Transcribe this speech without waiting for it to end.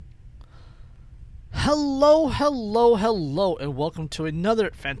Hello, hello, hello, and welcome to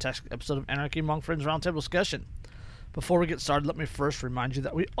another fantastic episode of Anarchy Among Friends Roundtable Discussion. Before we get started, let me first remind you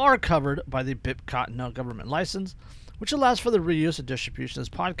that we are covered by the BIPCOT No Government License, which allows for the reuse and distribution of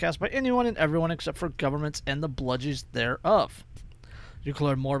this podcast by anyone and everyone except for governments and the bludgies thereof. You can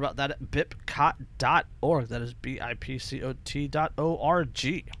learn more about that at bipcot.org. That is BIPCOT.org.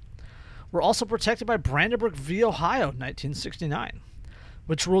 We're also protected by Brandenburg v. Ohio, 1969.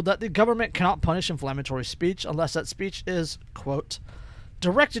 Which ruled that the government cannot punish inflammatory speech unless that speech is, quote,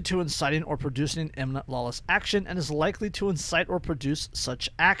 directed to inciting or producing an imminent lawless action and is likely to incite or produce such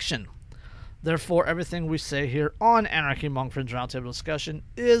action. Therefore, everything we say here on Anarchy Among Friends Roundtable Discussion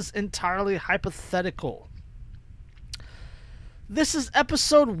is entirely hypothetical. This is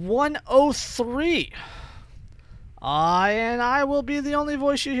episode 103. And I will be the only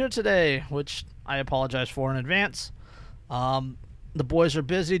voice you hear today, which I apologize for in advance. The boys are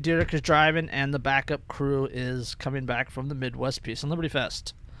busy, Derek is driving, and the backup crew is coming back from the Midwest Peace and Liberty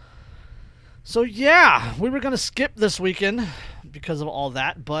Fest. So yeah, we were going to skip this weekend because of all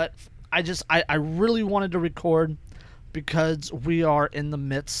that, but I really wanted to record because we are in the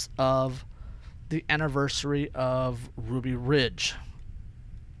midst of the anniversary of Ruby Ridge.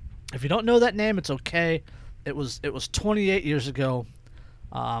 If you don't know that name, it's okay. It was 28 years ago.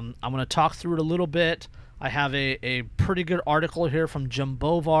 I'm going to talk through it a little bit. I have a pretty good article here from Jim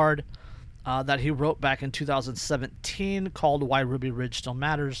Bovard that he wrote back in 2017 called Why Ruby Ridge Still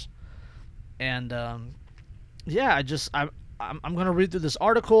Matters. And yeah, I'm going to read through this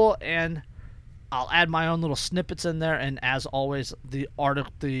article and I'll add my own little snippets in there. And as always, the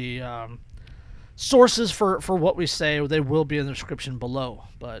sources for what we say, they will be in the description below.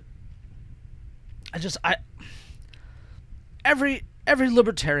 But every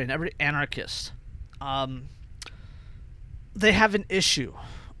libertarian, every anarchist, they have an issue,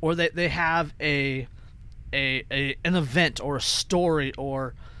 or they have an event or a story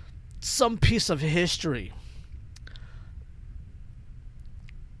or some piece of history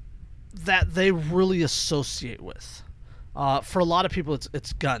that they really associate with. For a lot of people,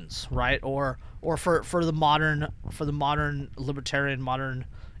 it's guns, right? Or for the modern libertarian, modern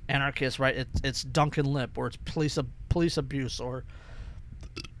anarchist, right? It's Duncan Lip, or it's police abuse, or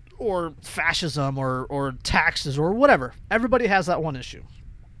fascism, or taxes, or whatever. Everybody has that one issue.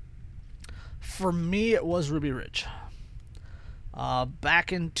 For me, it was Ruby Ridge.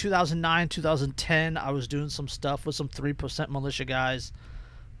 Back in 2009, 2010, I was doing some stuff with some 3% militia guys.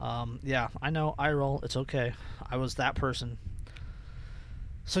 Yeah, I know, I roll. It's okay. I was that person.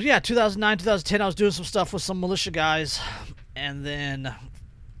 So yeah, 2009, 2010, I was doing some stuff with some militia guys, and then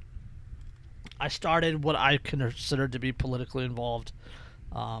I started what I considered to be politically involved.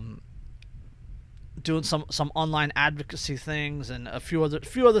 Doing some online advocacy things and a few other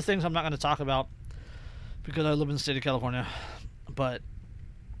things I'm not going to talk about because I live in the state of California. But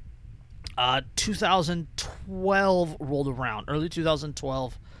 2012 rolled around, early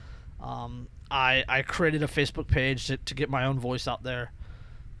 2012. I created a Facebook page to get my own voice out there.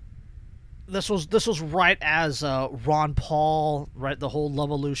 This was right as Ron Paul, right, the whole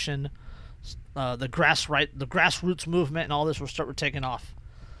Lovolution, the grassroots movement, and all this were taking off.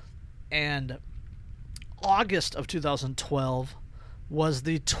 And August of 2012 was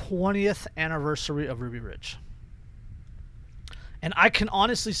the 20th anniversary of Ruby Ridge. And I can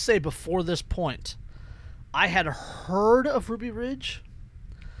honestly say, before this point, I had heard of Ruby Ridge.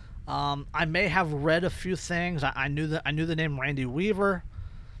 I may have read a few things. I knew the name Randy Weaver,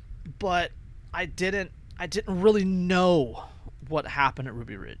 but I didn't really know what happened at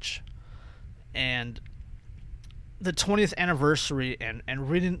Ruby Ridge. And the 20th anniversary, and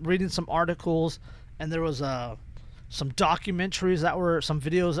reading some articles, and there was some documentaries some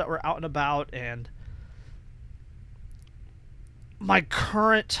videos that were out and about, and my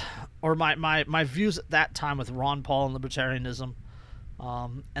current, or my views at that time with Ron Paul and libertarianism,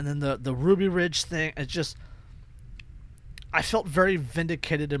 and then the Ruby Ridge thing, I felt very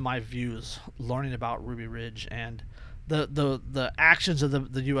vindicated in my views learning about Ruby Ridge and the actions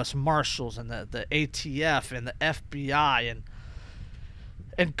of the U.S. Marshals and the ATF and the FBI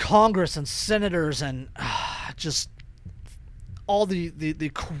and Congress and senators, and just all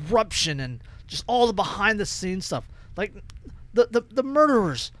the corruption and just all the behind the scenes stuff. Like the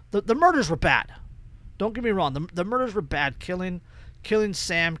murderers, the murders were bad. Don't get me wrong. The murders were bad. Killing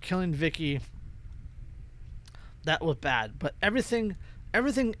Sam, killing Vicky, that was bad. But everything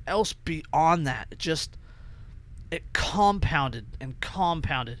else beyond that, it compounded and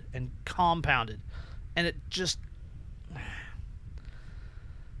compounded and compounded, and it just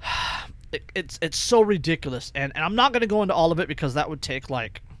it's so ridiculous. And I'm not going to go into all of it because that would take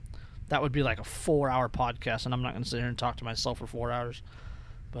like that would be like a 4-hour podcast, and I'm not going to sit here and talk to myself for 4 hours.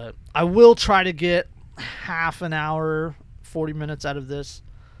 But I will try to get half an hour, 40 minutes out of this.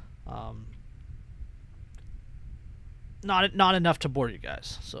 Not enough to bore you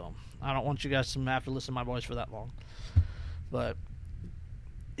guys, so I don't want you guys to have to listen to my voice for that long. But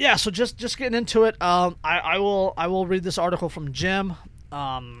yeah, so just getting into it. I will read this article from Jim.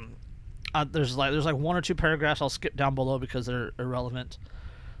 There's like one or two paragraphs I'll skip down below because they're irrelevant.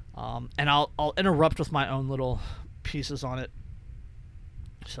 And I'll interrupt with my own little pieces on it.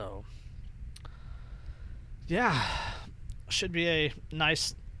 So yeah, should be a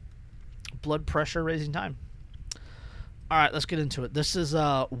nice blood pressure raising time. All right, let's get into it. This is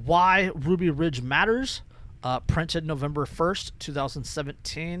Why Ruby Ridge Matters, printed November 1st,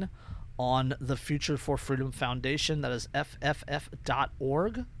 2017 on the Future for Freedom Foundation. That is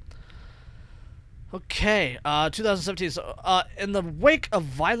fff.org. Okay, 2017. So, in the wake of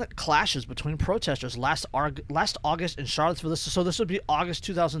violent clashes between protesters last August in Charlottesville, this would be August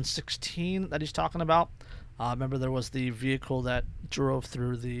 2016 that he's talking about. Remember, there was the vehicle that drove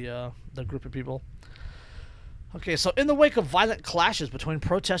through the group of people. Okay, so in the wake of violent clashes between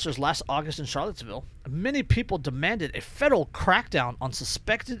protesters last August in Charlottesville, many people demanded a federal crackdown on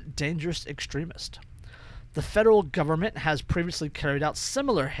suspected dangerous extremists. The federal government has previously carried out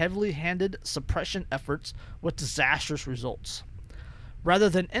similar heavily-handed suppression efforts with disastrous results. Rather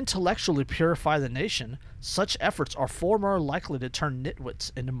than intellectually purify the nation, such efforts are far more likely to turn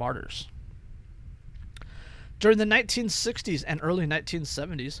nitwits into martyrs. During the 1960s and early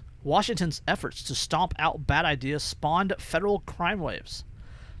 1970s, Washington's efforts to stomp out bad ideas spawned federal crime waves.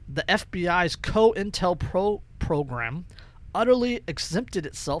 The FBI's COINTELPRO program utterly exempted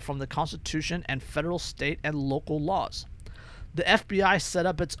itself from the Constitution and federal, state, and local laws. The FBI set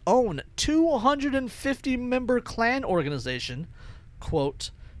up its own 250-member Klan organization,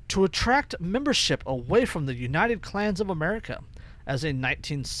 quote, to attract membership away from the United Klans of America, as a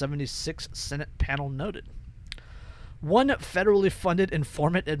 1976 Senate panel noted. One federally funded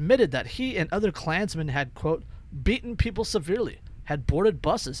informant admitted that he and other Klansmen had, quote, beaten people severely, had boarded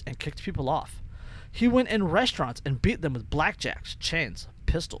buses, and kicked people off. He went in restaurants and beat them with blackjacks, chains,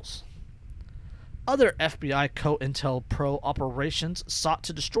 pistols. Other FBI COINTELPRO operations sought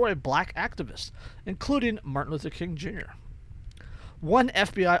to destroy black activists, including Martin Luther King Jr. One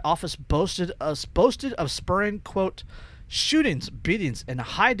FBI office boasted of spurring, quote, shootings, beatings, and a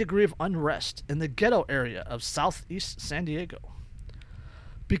high degree of unrest in the ghetto area of southeast San Diego.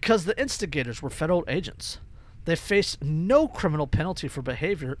 Because the instigators were federal agents, they faced no criminal penalty for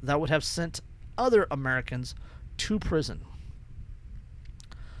behavior that would have sent other Americans to prison.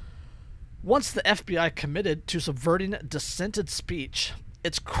 Once the FBI committed to subverting dissented speech,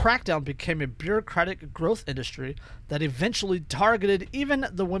 its crackdown became a bureaucratic growth industry that eventually targeted even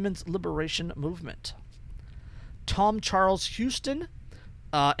the women's liberation movement. Tom Charles Houston,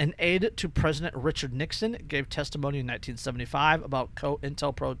 an aide to President Richard Nixon, gave testimony in 1975 about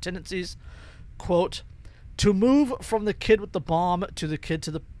COINTELPRO tendencies, quote, to move from the kid with the bomb to the kid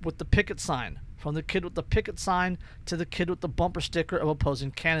with the picket sign, from the kid with the picket sign to the kid with the bumper sticker of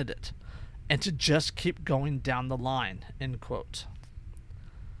opposing candidate, and to just keep going down the line, end quote.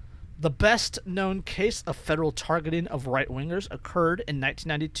 The best-known case of federal targeting of right-wingers occurred in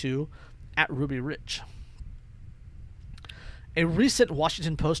 1992 at Ruby Ridge. A recent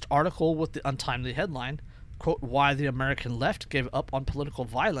Washington Post article with the untimely headline, quote, why the American left gave up on political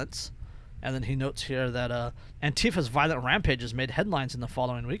violence, and then he notes here that Antifa's violent rampages made headlines in the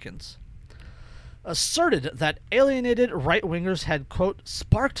following weekends, asserted that alienated right-wingers had, quote,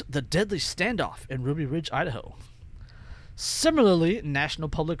 sparked the deadly standoff in Ruby Ridge, Idaho. Similarly, National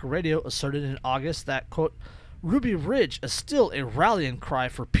Public Radio asserted in August that, quote, Ruby Ridge is still a rallying cry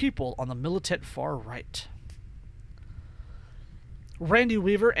for people on the militant far right. Randy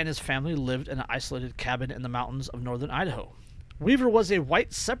Weaver and his family lived in an isolated cabin in the mountains of northern Idaho. Weaver was a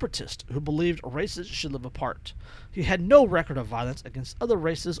white separatist who believed races should live apart. He had no record of violence against other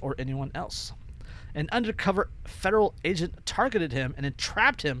races or anyone else. An undercover federal agent targeted him and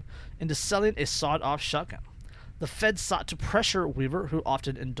entrapped him into selling a sawed-off shotgun. The feds sought to pressure Weaver, who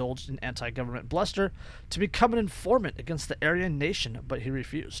often indulged in anti-government bluster, to become an informant against the Aryan Nation, but he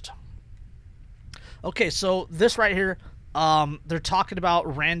refused. Okay, so this right here, they're talking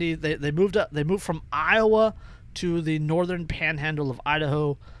about Randy. They moved from Iowa to the northern panhandle of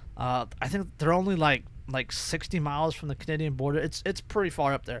Idaho. I think they're only like 60 miles from the Canadian border. It's pretty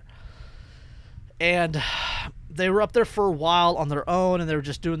far up there. And they were up there for a while on their own, and they were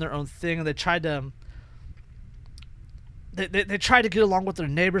just doing their own thing. And they tried to they tried to get along with their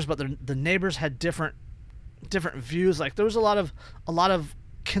neighbors, but the neighbors had different views. Like there was a lot of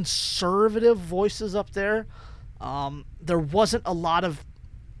conservative voices up there. There wasn't a lot of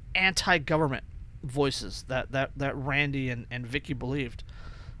anti-government voices that Randy and Vicky believed.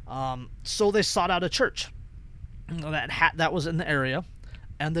 So they sought out a church that was in the area,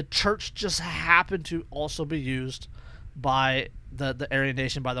 and the church just happened to also be used by the Aryan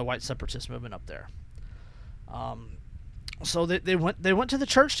Nation, by the white separatist movement up there. So they went to the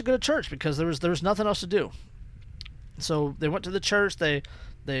church to go to church because there was nothing else to do. So they went to the church. They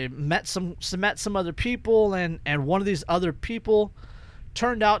met some other people, and one of these other people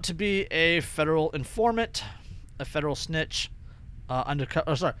turned out to be a federal informant, a federal snitch,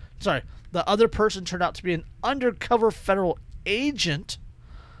 undercover. Sorry. The other person turned out to be an undercover federal agent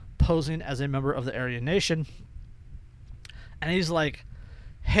posing as a member of the Aryan Nation. And he's like,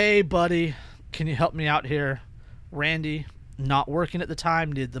 "Hey, buddy, can you help me out here?" Randy, not working at the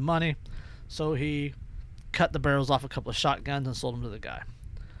time, needed the money, so he cut the barrels off a couple of shotguns and sold them to the guy.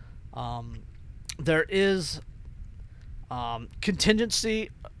 There is contingency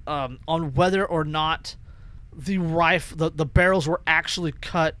on whether or not the barrels were actually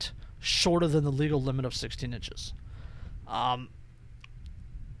cut shorter than the legal limit of 16 inches.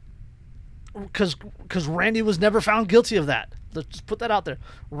 Because Randy was never found guilty of that. Let's put that out there.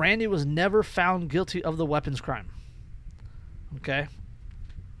 Randy was never found guilty of the weapons crime. Okay?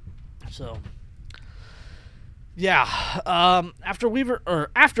 So, yeah. After Weaver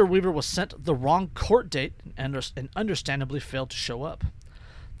was sent the wrong court date and understandably failed to show up,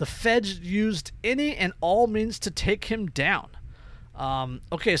 the feds used any and all means to take him down.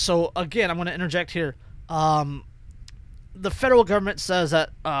 Okay, so again, I'm going to interject here. The federal government says that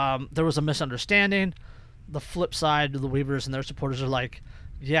there was a misunderstanding. The flip side, the Weavers and their supporters are like,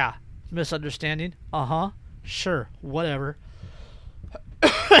 yeah, misunderstanding. Sure, whatever.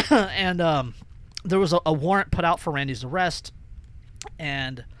 And there was a warrant put out for Randy's arrest.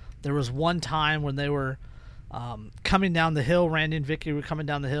 And there was one time when they were coming down the hill. Randy and Vicky were coming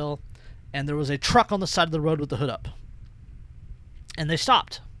down the hill, and there was a truck on the side of the road with the hood up. And they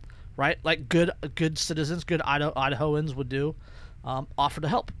stopped, right? Like good citizens, good Idahoans would do, offer to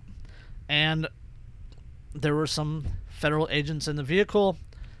help. And there were some federal agents in the vehicle,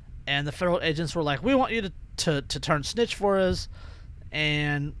 and the federal agents were like, "We want you to turn snitch for us,"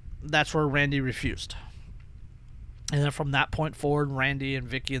 and that's where Randy refused. And then from that point forward, Randy and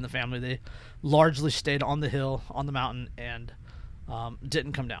Vicky and the family, they largely stayed on the hill, on the mountain, and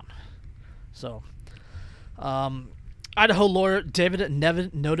didn't come down. So, Idaho lawyer David Nevin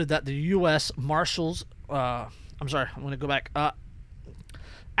noted that the U.S. Marshals... I'm going to go back.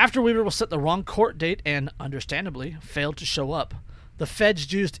 After Weaver was set the wrong court date and, understandably, failed to show up, the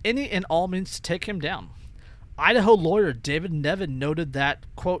feds used any and all means to take him down. Idaho lawyer David Nevin noted that,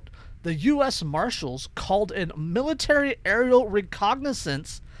 quote, "The U.S. Marshals called in military aerial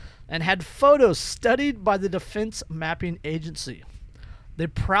reconnaissance and had photos studied by the Defense Mapping Agency. They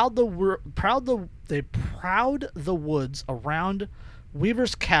prowled the woods around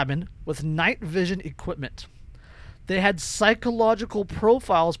Weaver's cabin with night vision equipment. They had psychological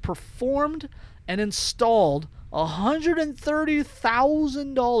profiles performed and installed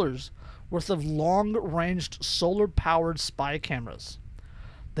 $130,000 worth of long-ranged solar-powered spy cameras.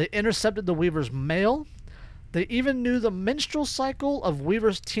 They intercepted the Weaver's mail. They even knew the menstrual cycle of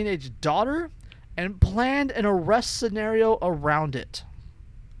Weaver's teenage daughter and planned an arrest scenario around it."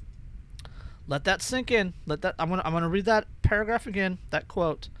 Let that sink in. I'm gonna read that paragraph again, that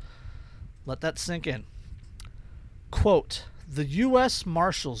quote. Let that sink in. Quote, "The U.S.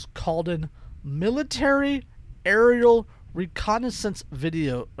 Marshals called in military aerial reconnaissance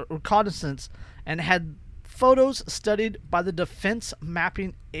and had photos studied by the Defense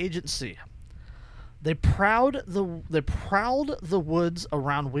Mapping Agency. They prowled the woods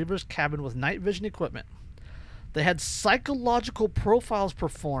around Weaver's cabin with night vision equipment. They had psychological profiles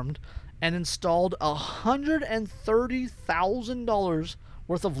performed and installed $130,000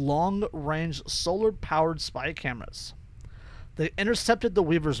 worth of long-range solar-powered spy cameras. They intercepted the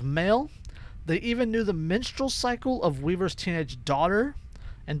Weaver's mail. They even knew the menstrual cycle of Weaver's teenage daughter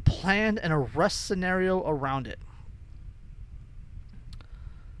and planned an arrest scenario around it."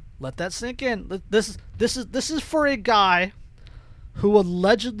 Let that sink in. This is for a guy who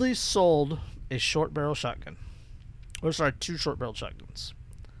allegedly sold a short-barrel shotgun. Two short-barreled shotguns.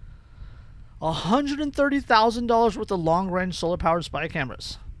 $130,000 worth of long-range solar-powered spy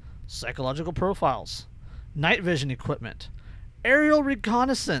cameras, psychological profiles, night vision equipment, aerial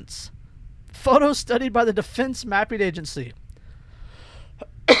reconnaissance, photos studied by the Defense Mapping Agency.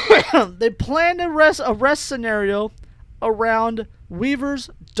 They planned a arrest scenario around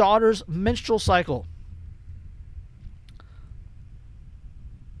Weaver's daughter's menstrual cycle.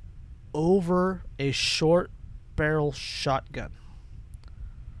 over a short barrel shotgun,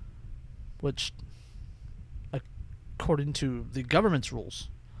 which, according to the government's rules,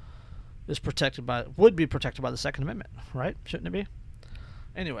 would be protected by the Second Amendment, right? Shouldn't it be?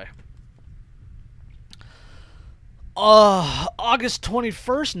 Anyway. August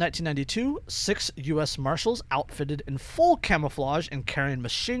 21st, 1992, 6 U.S. Marshals outfitted in full camouflage and carrying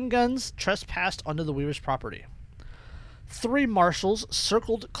machine guns trespassed onto the Weavers' property. 3 Marshals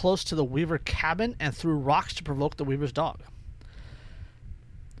circled close to the Weaver cabin and threw rocks to provoke the Weaver's dog.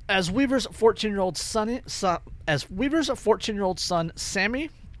 As Weaver's 14-year-old son Sammy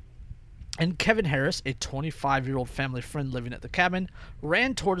and Kevin Harris, a 25-year-old family friend living at the cabin,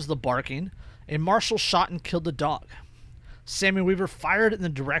 ran towards the barking, a marshal shot and killed the dog. Sammy Weaver fired in the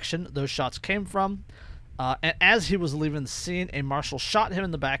direction those shots came from, and as he was leaving the scene, a marshal shot him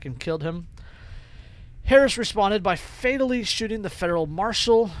in the back and killed him. Harris responded by fatally shooting the federal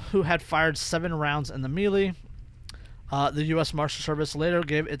marshal, who had fired 7 rounds in the melee. The U.S. Marshal Service later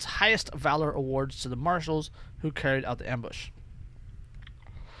gave its highest valor awards to the marshals who carried out the ambush.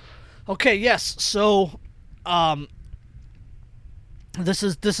 Okay, yes, so this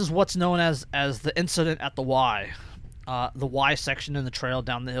is what's known as the incident at the Y section in the trail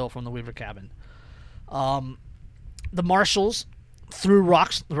down the hill from the Weaver cabin. The marshals threw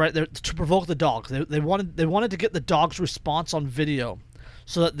rocks right there to provoke the dogs. They wanted to get the dog's response on video,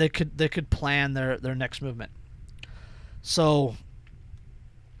 so that they could plan their next movement. So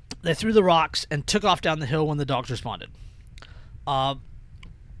they threw the rocks and took off down the hill when the dogs responded.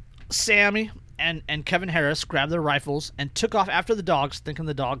 Sammy and Kevin Harris grabbed their rifles and took off after the dogs, thinking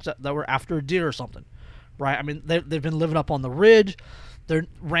the dogs that were after a deer or something, right? I mean, they've been living up on the ridge.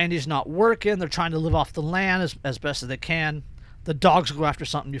 Randy's not working. They're trying to live off the land as best as they can. The dogs go after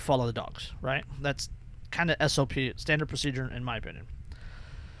something, you follow the dogs, right? That's kind of SOP, standard procedure in my opinion.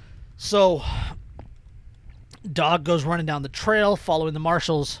 So, dog goes running down the trail, following the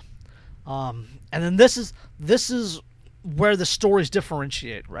marshals, and then this is where the stories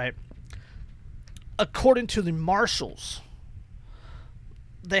differentiate, right? According to the marshals,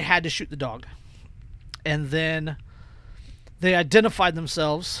 they had to shoot the dog, and then they identified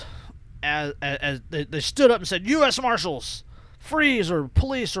themselves as they stood up and said, "U.S. Marshals, freeze," or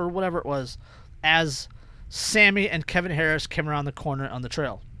police, or whatever it was, as Sammy and Kevin Harris came around the corner on the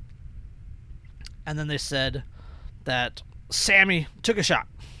trail. And then they said that Sammy took a shot.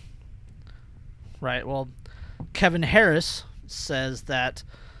 Right, well, Kevin Harris says that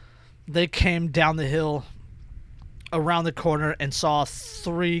they came down the hill around the corner and saw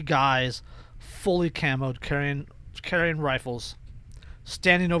 3 guys fully camoed, carrying rifles,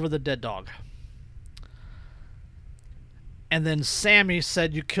 standing over the dead dog. And then Sammy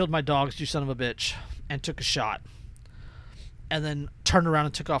said, "You killed my dogs, you son of a bitch," and took a shot. And then turned around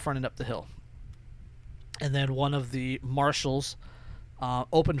and took off running up the hill. And then one of the marshals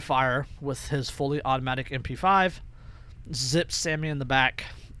opened fire with his fully automatic MP5, zipped Sammy in the back,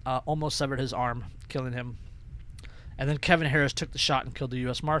 almost severed his arm, killing him. And then Kevin Harris took the shot and killed the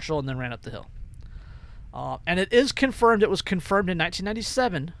U.S. Marshal and then ran up the hill. And it was confirmed in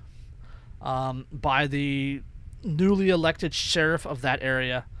 1997 by the newly elected sheriff of that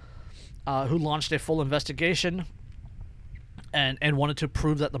area, who launched a full investigation and wanted to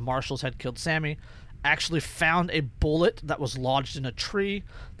prove that the marshals had killed Sammy. Actually found a bullet that was lodged in a tree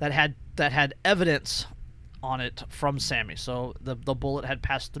that had evidence on it from Sammy. So the bullet had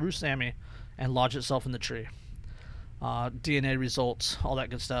passed through Sammy and lodged itself in the tree. DNA results, all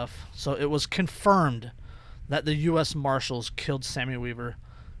that good stuff. So it was confirmed that the U.S. Marshals killed Sammy Weaver,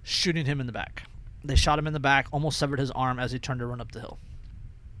 shooting him in the back. They shot him in the back, almost severed his arm as he turned to run up the hill.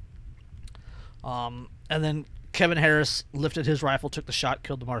 And then Kevin Harris lifted his rifle, took the shot,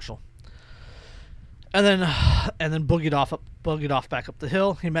 killed the marshal. And then boogied off back up the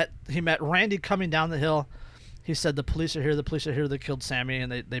hill. He met Randy coming down the hill. He said, "The police are here. The police are here. They killed Sammy,"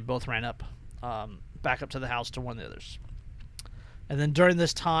 and they both ran up, back up to the house to warn the others. And then during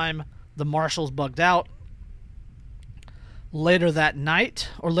this time, the marshals bugged out. Later that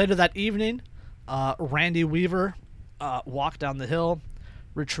evening, Randy Weaver walked down the hill,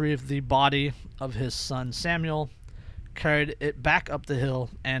 retrieved the body of his son Samuel, carried it back up the hill,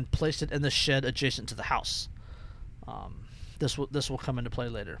 and placed it in the shed adjacent to the house. This will come into play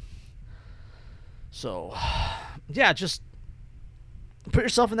later. So, yeah, just put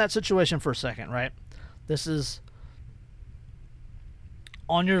yourself in that situation for a second, right? This is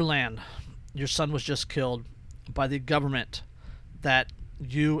on your land. Your son was just killed by the government that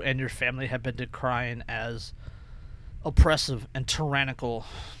you and your family have been decrying as oppressive and tyrannical,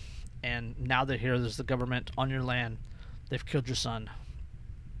 and now they're here. There's the government on your land. They've killed your son.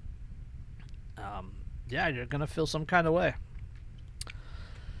 yeah, you're gonna feel some kind of way.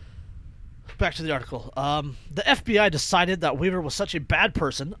 Back to the article. The FBI decided that Weaver was such a bad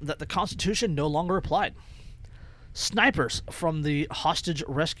person that the Constitution no longer applied. Snipers from the hostage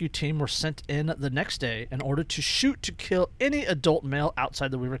rescue team were sent in the next day in order to shoot to kill any adult male outside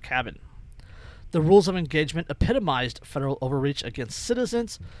the Weaver cabin. The rules of engagement epitomized federal overreach against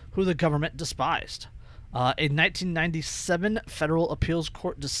citizens who the government despised. A 1997 federal appeals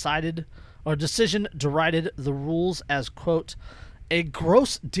court decision derided the rules as, quote, a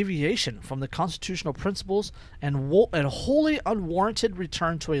gross deviation from the constitutional principles and wholly unwarranted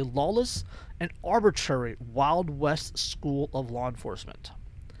return to a lawless and arbitrary Wild West school of law enforcement.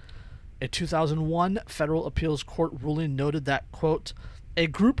 A 2001 federal appeals court ruling noted that, quote, a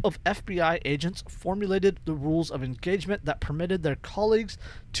group of FBI agents formulated the rules of engagement that permitted their colleagues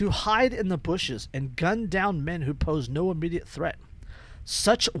to hide in the bushes and gun down men who posed no immediate threat.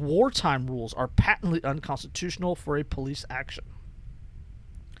 Such wartime rules are patently unconstitutional for a police action.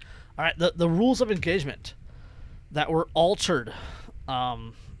 All right, the rules of engagement that were altered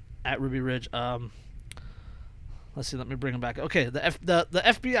at Ruby Ridge. Let's see. Let me bring them back. Okay, the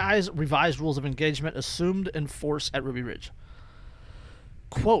FBI's revised rules of engagement assumed in force at Ruby Ridge.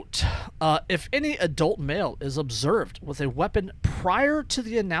 Quote, if any adult male is observed with a weapon prior to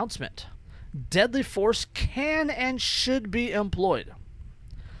the announcement, deadly force can and should be employed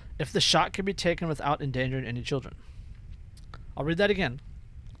if the shot can be taken without endangering any children. I'll read that again.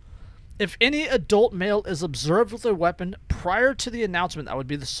 If any adult male is observed with a weapon prior to the announcement, that would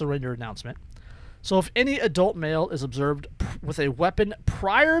be the surrender announcement. So if any adult male is observed with a weapon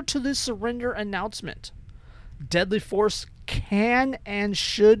prior to the surrender announcement, deadly force can and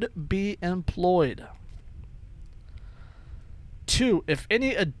should be employed. 2. If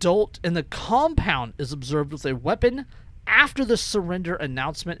any adult in the compound is observed with a weapon after the surrender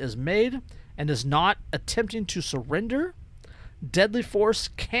announcement is made and is not attempting to surrender, deadly force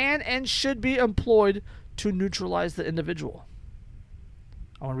can and should be employed to neutralize the individual.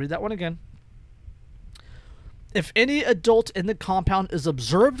 I want to read that one again. If any adult in the compound is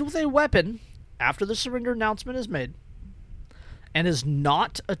observed with a weapon after the surrender announcement is made and is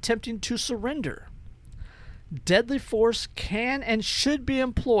not attempting to surrender, deadly force can and should be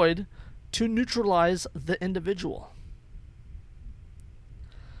employed to neutralize the individual.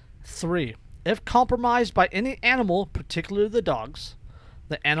 3. If compromised by any animal, particularly the dogs,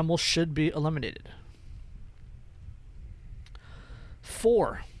 the animal should be eliminated.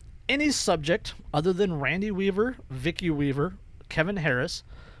 4. Any subject other than Randy Weaver, Vicky Weaver, Kevin Harris,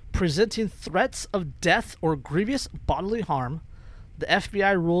 presenting threats of death or grievous bodily harm, the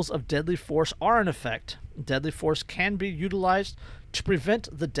FBI rules of deadly force are in effect. Deadly force can be utilized to prevent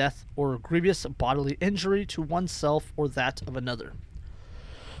the death or grievous bodily injury to oneself or that of another.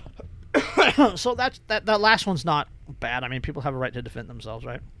 So that last one's not bad. I mean, people have a right to defend themselves,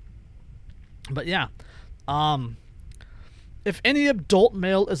 right? But yeah, if any adult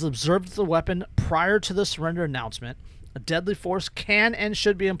male is observed with a weapon prior to the surrender announcement, a deadly force can and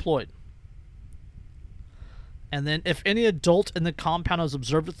should be employed. And then if any adult in the compound is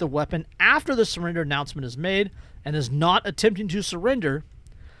observed with the weapon after the surrender announcement is made and is not attempting to surrender,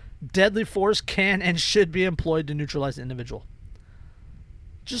 deadly force can and should be employed to neutralize the individual.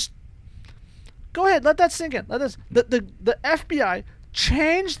 Just go ahead, let that sink in. The FBI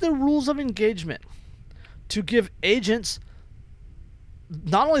changed the rules of engagement to give agents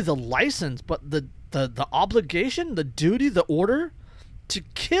not only the license, but the obligation, the duty, the order to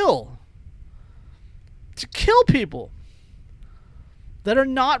kill people that are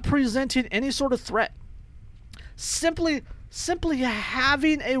not presenting any sort of threat. Simply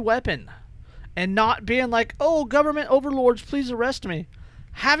having a weapon and not being like, oh, government overlords, please arrest me.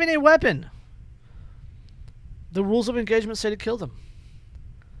 Having a weapon. The rules of engagement say to kill them.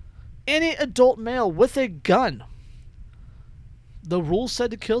 Any adult male with a gun, the rules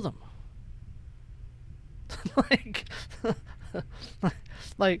said to kill them.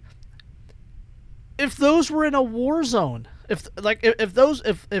 like if those were in a war zone, if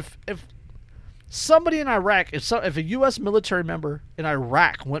somebody in Iraq, if a U.S. military member in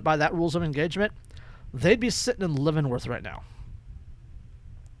Iraq went by that rules of engagement, they'd be sitting in Leavenworth right now.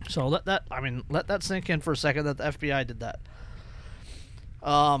 So let that sink in for a second that the FBI did that.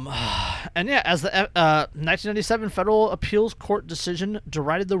 And yeah, as the 1997 federal appeals court decision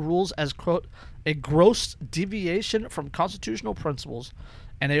derided the rules as, quote, a gross deviation from constitutional principles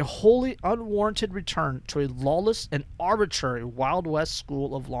and a wholly unwarranted return to a lawless and arbitrary Wild West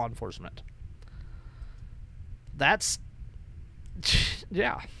school of law enforcement. That's,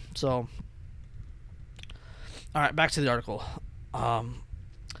 yeah. So, all right, back to the article.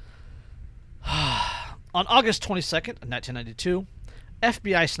 On August 22nd, 1992,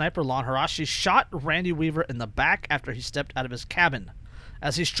 FBI sniper Lon Harashi shot Randy Weaver in the back after he stepped out of his cabin.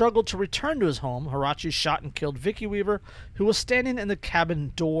 As he struggled to return to his home, Harachi shot and killed Vicky Weaver, who was standing in the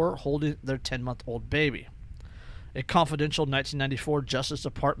cabin door holding their 10-month-old baby. A confidential 1994 Justice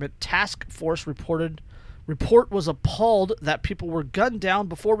Department task force report was appalled that people were gunned down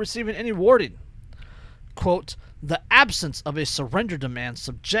before receiving any warning. Quote, the absence of a surrender demand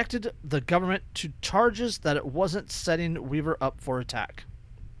subjected the government to charges that it wasn't setting Weaver up for attack.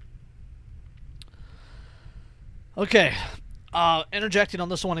 Okay, interjecting on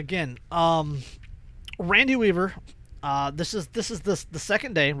this one again. Randy Weaver, this is the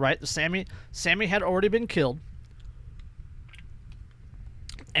second day, right? Sammy had already been killed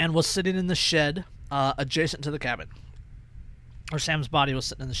and was sitting in the shed adjacent to the cabin. Or Sam's body was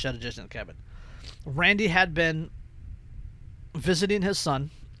sitting in the shed adjacent to the cabin. Randy had been visiting his son,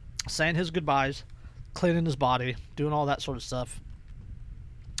 saying his goodbyes, cleaning his body, doing all that sort of stuff,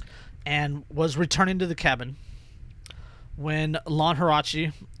 and was returning to the cabin when Lon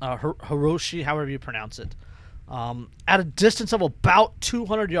Harachi, Hiroshi, however you pronounce it, at a distance of about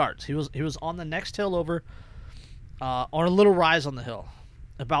 200 yards, he was on the next hill over, on a little rise on the hill,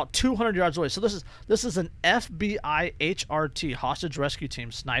 about 200 yards away. So this is an FBI HRT, hostage rescue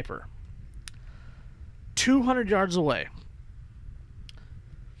team sniper. 200 yards away.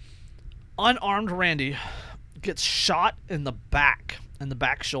 Unarmed Randy gets shot in the back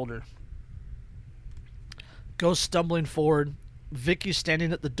shoulder. Goes stumbling forward. Vicky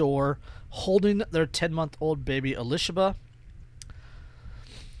standing at the door, holding their 10-month-old baby Elishaba.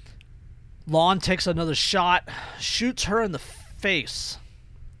 Lon takes another shot, shoots her in the face.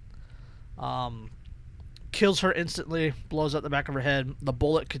 Kills her instantly, blows out the back of her head. The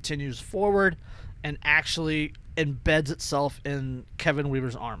bullet continues forward and actually embeds itself in Kevin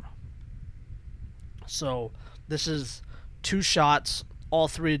Weaver's arm. So this is 2 shots, all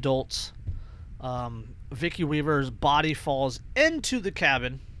 3 adults. Vicky Weaver's body falls into the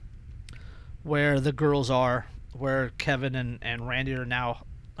cabin where the girls are, where Kevin and Randy are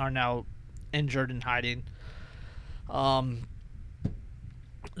now injured and hiding.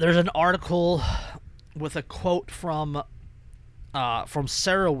 There's an article with a quote from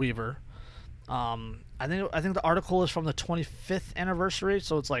Sarah Weaver. I think the article is from the 25th anniversary,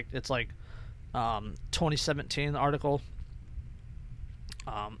 so it's like 2017 article,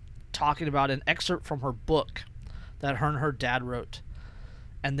 talking about an excerpt from her book that her and her dad wrote,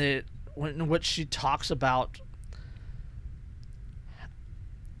 and in which she talks about,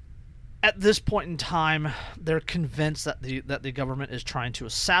 at this point in time, they're convinced that the government is trying to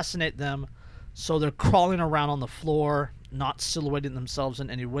assassinate them, so they're crawling around on the floor, not silhouetting themselves in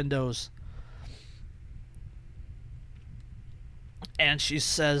any windows. And she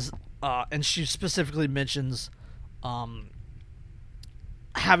says, and she specifically mentions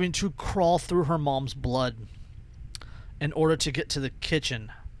having to crawl through her mom's blood in order to get to the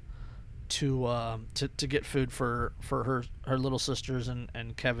kitchen to get food for her little sisters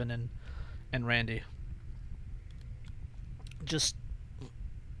and Kevin and Randy. Just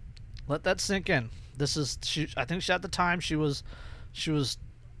let that sink in. I think at the time she was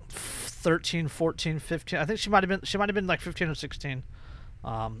 13, 14, 15. I think she might have been like 15 or 16.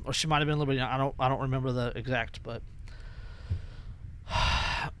 Or she might have been a little bit young. I don't remember the exact, but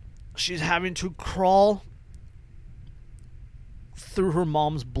she's having to crawl through her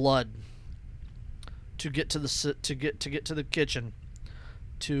mom's blood to get to the kitchen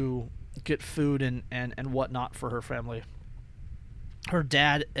to get food and whatnot for her family. Her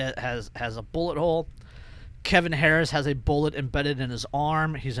dad has a bullet hole. Kevin Harris has a bullet embedded in his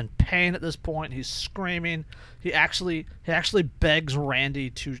arm. He's in pain at this point. He's screaming. He actually begs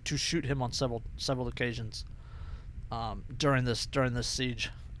Randy to shoot him on several occasions during this siege,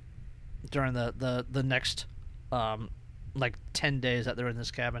 during the next 10 days that they're in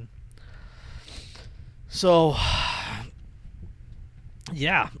this cabin. So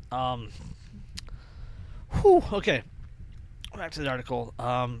yeah, okay, back to the article.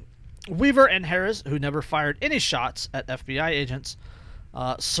 Weaver and Harris, who never fired any shots at FBI agents,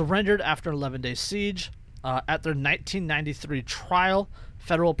 surrendered after an 11-day siege. At their 1993 trial,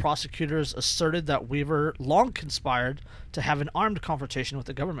 federal prosecutors asserted that Weaver long conspired to have an armed confrontation with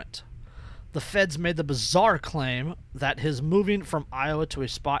the government. The feds made the bizarre claim that his moving from Iowa to a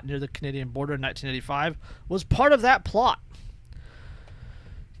spot near the Canadian border in 1985 was part of that plot.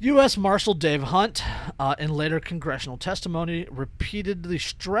 U.S. Marshal Dave Hunt, in later congressional testimony, repeatedly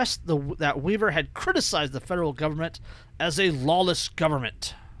stressed that Weaver had criticized the federal government as a lawless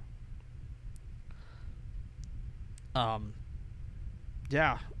government.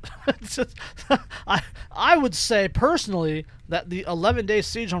 Yeah. I I would say personally that the 11-day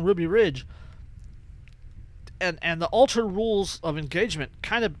siege on Ruby Ridge and the altered rules of engagement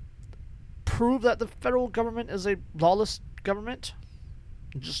kind of prove that the federal government is a lawless government.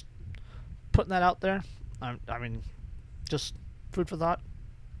 Just putting that out there. I mean, just food for thought.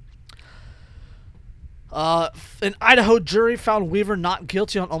 An Idaho jury found Weaver not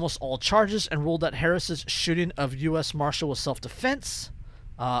guilty on almost all charges and ruled that Harris's shooting of U.S. Marshal was self-defense.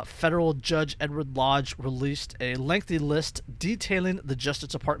 Federal Judge Edward Lodge released a lengthy list detailing the Justice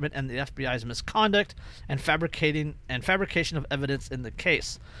Department and the FBI's misconduct and fabrication of evidence in the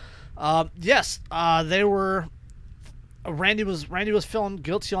case. Yes, they were. Randy was found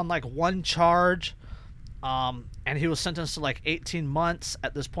guilty on like one charge, and he was sentenced to like 18 months.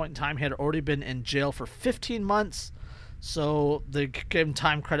 At this point in time, he had already been in jail for 15 months, so they gave him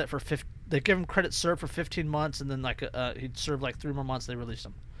time credit for They gave him credit served for 15 months, and then like he'd served like 3 more months. They released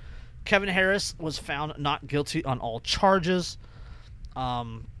him. Kevin Harris was found not guilty on all charges.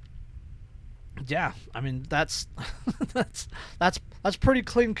 Yeah, I mean that's that's pretty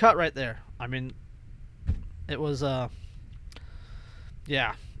clean cut right there. I mean, it was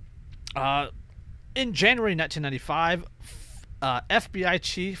yeah. In January 1995, FBI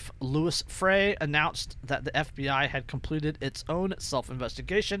Chief Louis Frey announced that the FBI had completed its own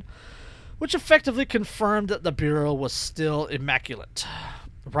self-investigation, which effectively confirmed that the Bureau was still immaculate.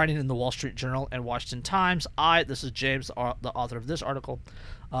 Writing in the Wall Street Journal and Washington Times, this is James, the author of this article,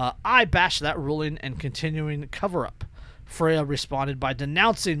 I bashed that ruling and continuing cover-up. Freya responded by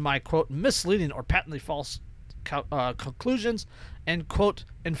denouncing my, quote, misleading or patently false conclusions and, quote,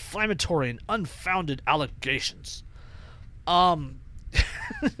 inflammatory and unfounded allegations. Yeah,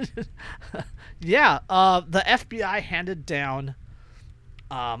 the FBI handed down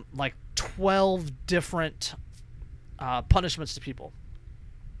like 12 different punishments to people.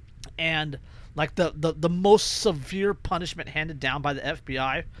 And like the most severe punishment handed down by the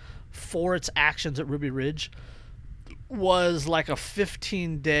FBI for its actions at Ruby Ridge was like a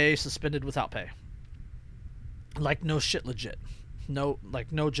 15-day suspended without pay. Like no shit legit. No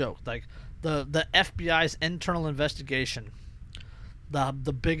joke. Like the FBI's internal investigation,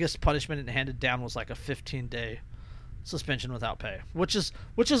 the biggest punishment it handed down was like a 15-day suspension without pay, which is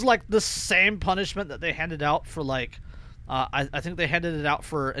like the same punishment that they handed out for like I think they handed it out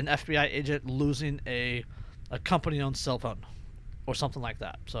for an FBI agent losing a company-owned cell phone or something like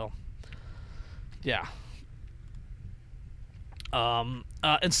that. So yeah. In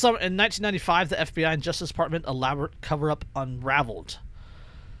 1995, the FBI and Justice Department elaborate cover-up unraveled.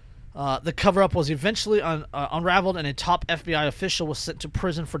 The cover-up was eventually unraveled, and a top FBI official was sent to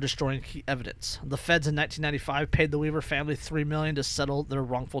prison for destroying key evidence. The feds in 1995 paid the Weaver family $3 million to settle their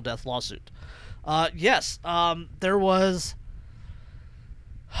wrongful death lawsuit. Yes, there was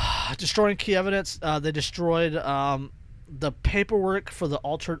destroying key evidence. They destroyed the paperwork for the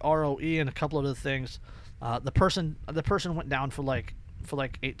altered ROE and a couple other things. The person went down for like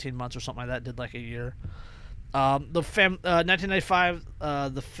 18 months or something like that. Did like a year. 1995,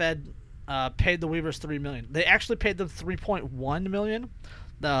 the Fed paid the Weavers $3 million. They actually paid them $3.1 million.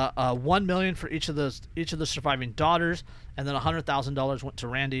 The $1 million for each of the surviving daughters, and then $100,000 went to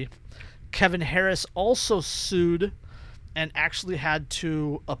Randy. Kevin Harris also sued and actually had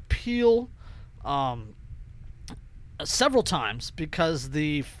to appeal several times because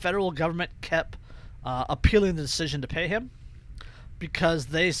the federal government kept appealing the decision to pay him, because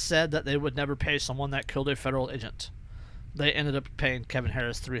they said that they would never pay someone that killed a federal agent. They ended up paying Kevin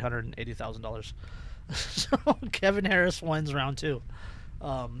Harris $380,000. So Kevin Harris wins round 2.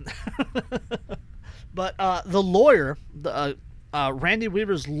 But the lawyer, Randy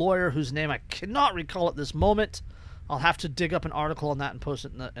Weaver's lawyer, whose name I cannot recall at this moment, I'll have to dig up an article on that and post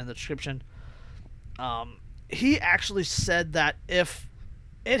it in the description. He actually said that if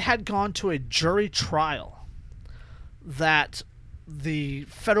it had gone to a jury trial, that the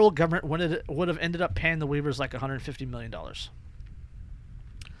federal government would have ended up paying the Weavers like $150 million.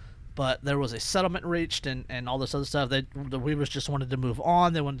 But there was a settlement reached and all this other stuff. The Weavers just wanted to move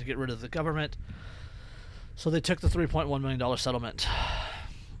on. They wanted to get rid of the government. So they took the $3.1 million settlement.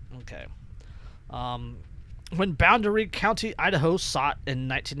 Okay. When Boundary County, Idaho sought in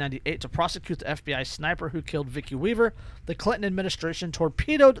 1998 to prosecute the FBI sniper who killed Vicki Weaver, the Clinton administration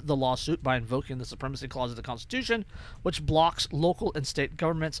torpedoed the lawsuit by invoking the Supremacy Clause of the Constitution, which blocks local and state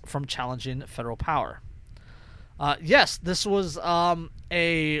governments from challenging federal power. Yes, this was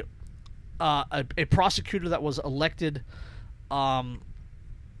a prosecutor that was elected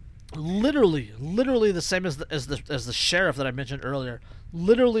literally the same as the sheriff that I mentioned earlier,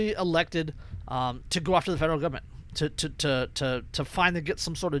 literally elected to go after the federal government. to finally get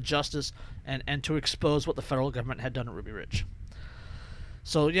some sort of justice and to expose what the federal government had done at Ruby Ridge.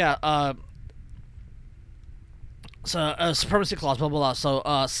 So yeah, supremacy clause, blah blah blah. So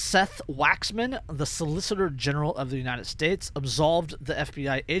Seth Waxman, the Solicitor General of the United States, absolved the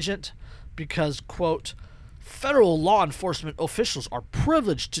FBI agent because, quote, federal law enforcement officials are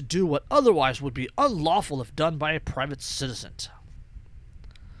privileged to do what otherwise would be unlawful if done by a private citizen.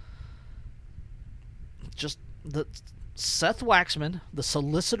 Just the Seth Waxman, the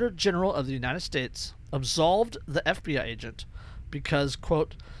Solicitor General of the United States, absolved the FBI agent because,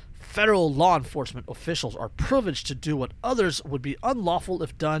 quote, federal law enforcement officials are privileged to do what others would be unlawful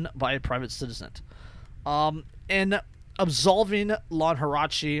if done by a private citizen. In absolving Lon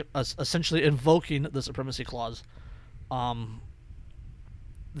Harachi, essentially invoking the Supremacy Clause,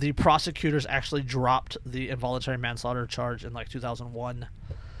 the prosecutors actually dropped the involuntary manslaughter charge in like 2001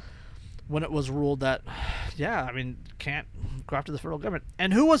 when it was ruled that, yeah, I mean, can't go after the federal government.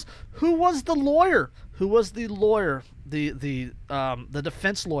 And who was the lawyer? Who was the lawyer? The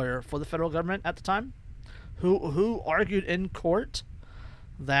defense lawyer for the federal government at the time, who argued in court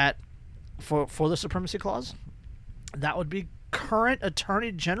that for the Supremacy Clause? That would be current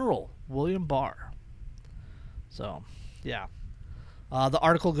Attorney General William Barr. So, yeah. The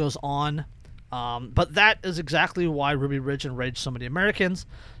article goes on, but that is exactly why Ruby Ridge enraged so many Americans,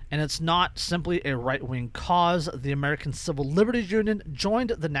 and it's not simply a right-wing cause. The American Civil Liberties Union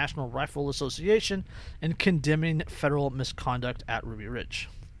joined the National Rifle Association in condemning federal misconduct at Ruby Ridge.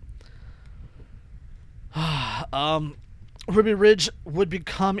 Ruby Ridge would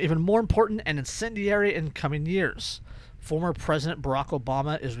become even more important and incendiary in coming years. Former President Barack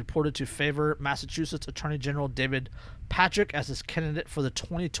Obama is reported to favor Massachusetts Attorney General David Patrick as his candidate for the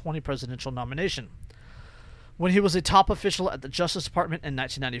 2020 presidential nomination. When he was a top official at the Justice Department in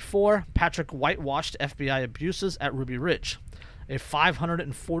 1994, Patrick whitewashed FBI abuses at Ruby Ridge. A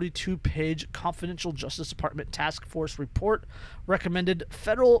 542-page confidential Justice Department task force report recommended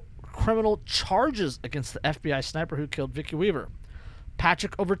federal criminal charges against the FBI sniper who killed Vicki Weaver.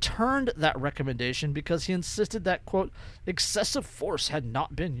 Patrick overturned that recommendation because he insisted that, quote, excessive force had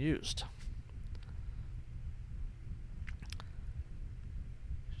not been used.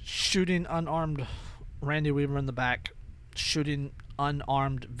 Shooting unarmed Randy Weaver in the back, shooting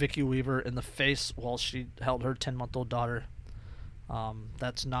unarmed Vicki Weaver in the face while she held her 10-month-old daughter.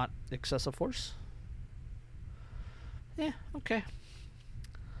 That's not excessive force? Yeah, okay.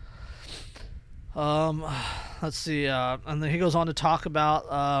 Let's see, and then he goes on to talk about,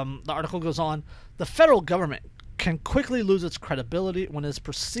 the article goes on, the federal government can quickly lose its credibility when it is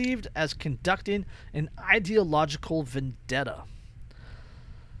perceived as conducting an ideological vendetta.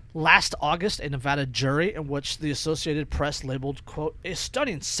 Last August, a Nevada jury, in which the Associated Press labeled, quote, a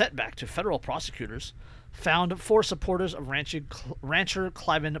stunning setback to federal prosecutors, found 4 supporters of rancher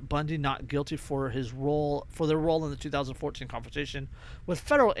Cliven Bundy not guilty for their role in the 2014 confrontation with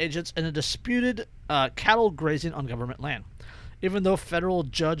federal agents in a disputed cattle grazing on government land. Even though federal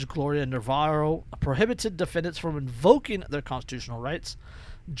judge Gloria Navarro prohibited defendants from invoking their constitutional rights,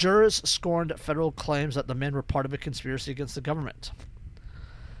 jurors scorned federal claims that the men were part of a conspiracy against the government.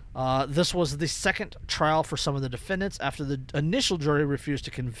 This was the second trial for some of the defendants after the initial jury refused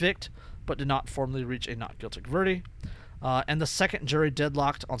to convict but did not formally reach a not guilty verdict. And the second jury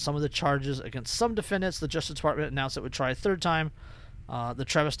deadlocked on some of the charges against some defendants. The Justice Department announced it would try a third time. The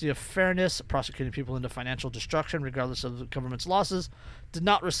travesty of fairness, prosecuting people into financial destruction regardless of the government's losses, did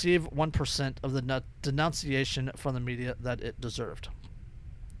not receive 1% of the denunciation from the media that it deserved.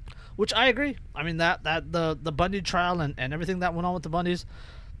 Which I agree. I mean, that the Bundy trial and everything that went on with the Bundys,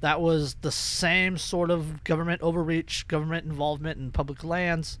 that was the same sort of government overreach, government involvement in public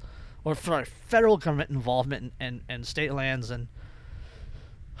lands, or sorry, federal government involvement in state lands, and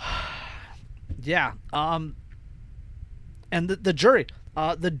yeah, and the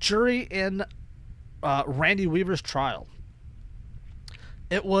jury in Randy Weaver's trial,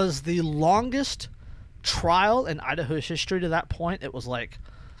 it was the longest trial in Idaho history to that point. It was like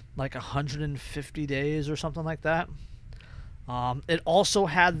 150 days or something like that. It also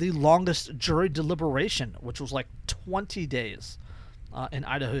had the longest jury deliberation, which was like 20 days in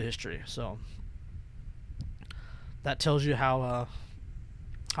Idaho history. So that tells you how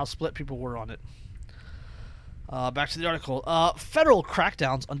split people were on it. Back to the article. Federal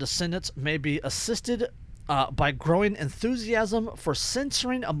crackdowns on dissenters may be assisted by growing enthusiasm for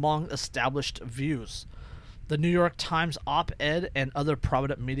censoring among established views. The New York Times op-ed and other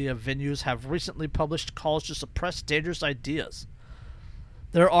prominent media venues have recently published calls to suppress dangerous ideas.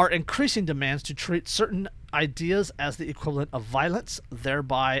 There are increasing demands to treat certain ideas as the equivalent of violence,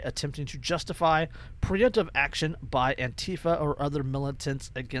 thereby attempting to justify preemptive action by Antifa or other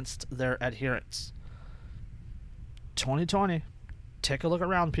militants against their adherents. 2020. Take a look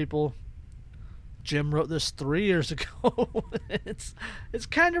around, people. Jim wrote this 3 years ago. it's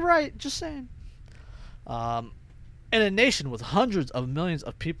kind of right, just saying. In a nation with hundreds of millions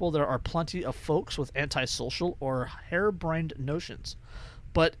of people, there are plenty of folks with antisocial or harebrained notions.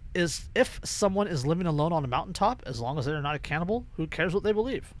 But if someone is living alone on a mountaintop, as long as they're not a cannibal, who cares what they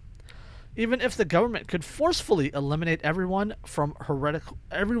believe? Even if the government could forcefully eliminate everyone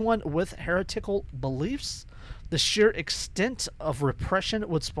with heretical beliefs, the sheer extent of repression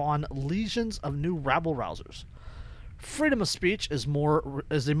would spawn legions of new rabble-rousers. Freedom of speech is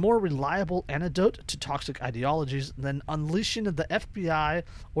a more reliable antidote to toxic ideologies than unleashing the FBI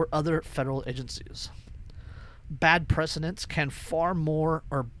or other federal agencies. Bad precedents can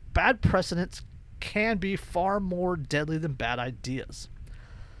be far more deadly than bad ideas.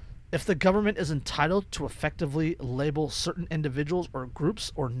 If the government is entitled to effectively label certain individuals or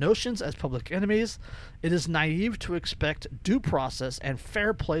groups or notions as public enemies, it is naive to expect due process and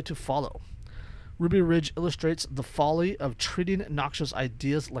fair play to follow. Ruby Ridge illustrates the folly of treating noxious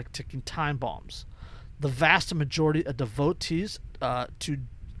ideas like ticking time bombs. The vast majority of devotees of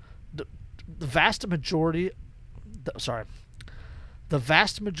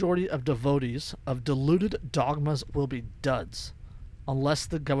deluded dogmas will be duds unless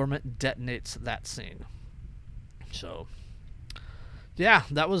the government detonates that scene. So, yeah,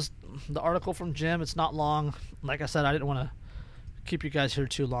 that was the article from Jim. It's not long. Like I said, I didn't want to keep you guys here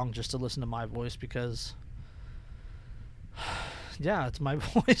too long just to listen to my voice because, yeah, it's my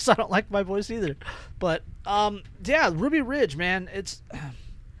voice. I don't like my voice either. But, yeah, Ruby Ridge, man,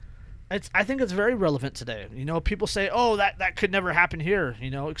 I think it's very relevant today. You know, people say, "Oh, that could never happen here."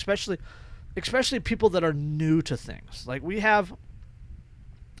 You know, especially people that are new to things. Like we have,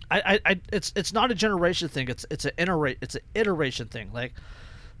 it's not a generation thing. It's an iteration thing. Like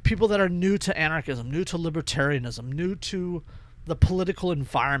people that are new to anarchism, new to libertarianism, new to the political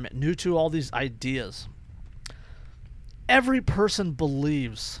environment, new to all these ideas. Every person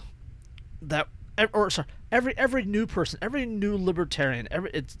believes that, every new person, every new libertarian,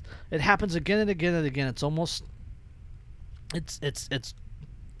 it happens again and again and again. It's almost, it's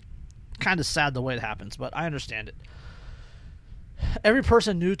kind of sad the way it happens, but I understand it. Every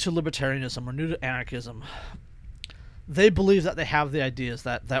person new to libertarianism or new to anarchism, they believe that they have the ideas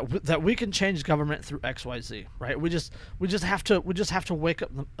that we can change government through XYZ, right? We just have to wake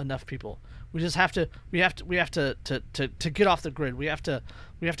up enough people. We have to get off the grid. We have to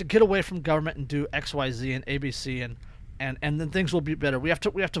get away from government and do XYZ and ABC and then things will be better. We have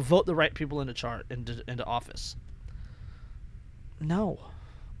to vote the right people into office. No.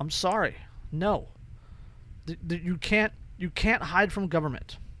 I'm sorry. No. You can't hide from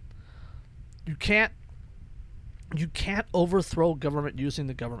government. You can't overthrow government using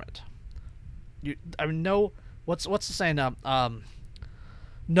the government. No. What's the saying?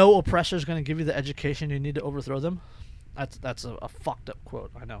 No oppressor is going to give you the education you need to overthrow them. That's a fucked up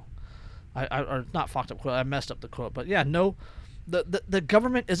quote. I know. Or not fucked up quote. I messed up the quote. But yeah, no. The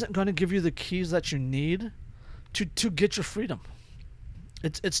government isn't going to give you the keys that you need to get your freedom.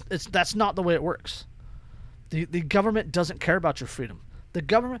 It's that's not the way it works. The government doesn't care about your freedom. The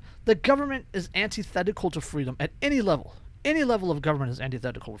government is antithetical to freedom at any level. Any level of government is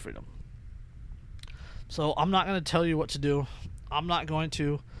antithetical to freedom. So I'm not going to tell you what to do. I'm not going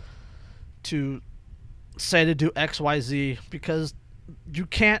to say to do X, Y, Z because you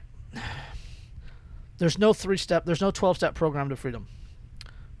can't. There's no 12-step program to freedom,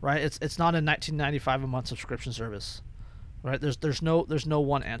 right? It's not a $19.95 a month subscription service, right? There's no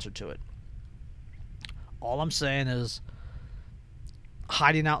one answer to it. All I'm saying is,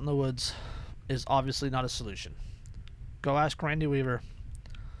 hiding out in the woods is obviously not a solution. Go ask Randy Weaver.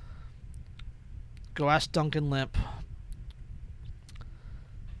 Go ask Duncan Limp.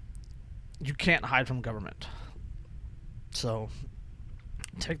 You can't hide from government. So,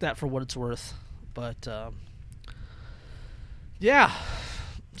 take that for what it's worth. But, yeah.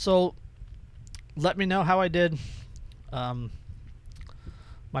 So, let me know how I did.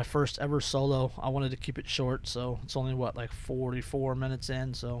 My first ever solo. I wanted to keep it short, so it's only like 44 minutes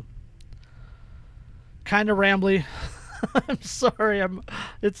in, so kind of rambly. I'm sorry.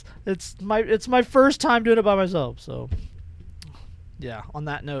 It's my first time doing it by myself, so yeah. On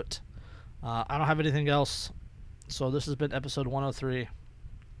that note, I don't have anything else. So this has been episode 103.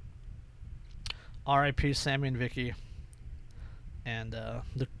 R.I.P. Sammy and Vicky, and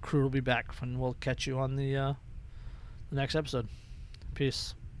the crew will be back, and we'll catch you on the next episode.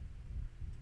 Peace.